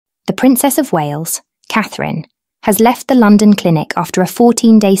Princess of Wales, Catherine, has left the London clinic after a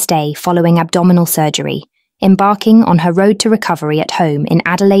 14-day stay following abdominal surgery, embarking on her road to recovery at home in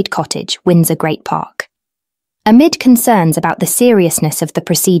Adelaide Cottage, Windsor Great Park. Amid concerns about the seriousness of the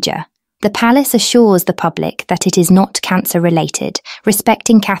procedure, the palace assures the public that it is not cancer-related,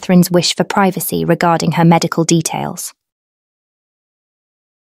 respecting Catherine's wish for privacy regarding her medical details.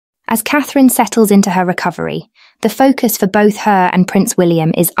 As Catherine settles into her recovery, the focus for both her and Prince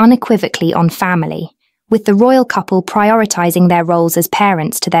William is unequivocally on family, with the royal couple prioritising their roles as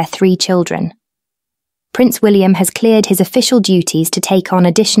parents to their 3 children. Prince William has cleared his official duties to take on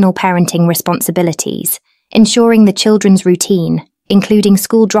additional parenting responsibilities, ensuring the children's routine, including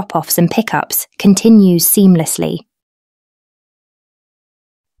school drop-offs and pickups, continues seamlessly.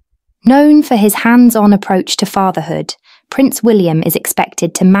 Known for his hands-on approach to fatherhood, Prince William is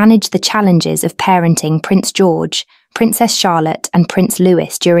expected to manage the challenges of parenting Prince George, Princess Charlotte and Prince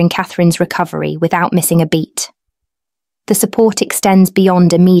Louis during Catherine's recovery without missing a beat. The support extends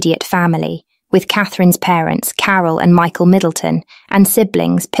beyond immediate family, with Catherine's parents, Carol and Michael Middleton, and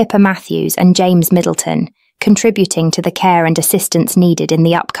siblings Pippa Matthews and James Middleton, contributing to the care and assistance needed in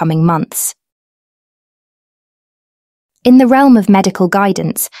the upcoming months. In the realm of medical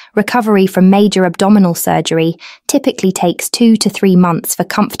guidance, recovery from major abdominal surgery typically takes 2 to 3 months for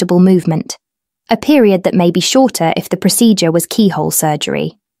comfortable movement, a period that may be shorter if the procedure was keyhole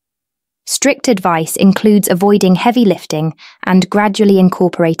surgery. Strict advice includes avoiding heavy lifting and gradually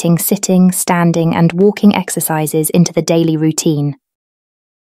incorporating sitting, standing, and walking exercises into the daily routine.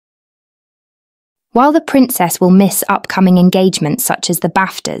 While the princess will miss upcoming engagements such as the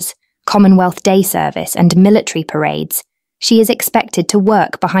BAFTAs, Commonwealth Day Service, and military parades, she is expected to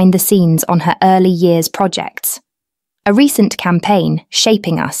work behind the scenes on her early years projects. A recent campaign,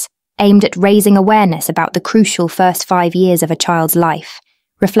 Shaping Us, aimed at raising awareness about the crucial first 5 years of a child's life,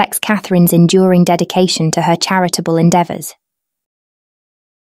 reflects Catherine's enduring dedication to her charitable endeavours.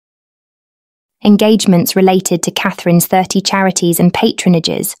 Engagements related to Catherine's 30 charities and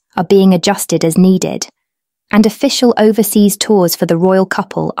patronages are being adjusted as needed, and official overseas tours for the royal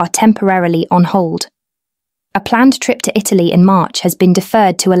couple are temporarily on hold. A planned trip to Italy in March has been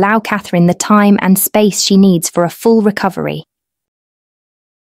deferred to allow Catherine the time and space she needs for a full recovery.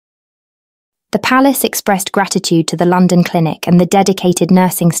 The palace expressed gratitude to the London clinic and the dedicated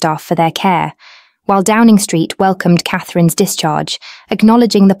nursing staff for their care, while Downing Street welcomed Catherine's discharge,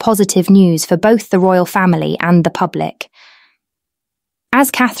 acknowledging the positive news for both the royal family and the public.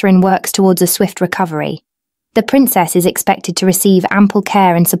 As Catherine works towards a swift recovery, the princess is expected to receive ample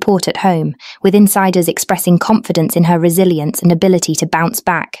care and support at home, with insiders expressing confidence in her resilience and ability to bounce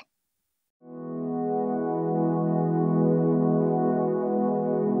back.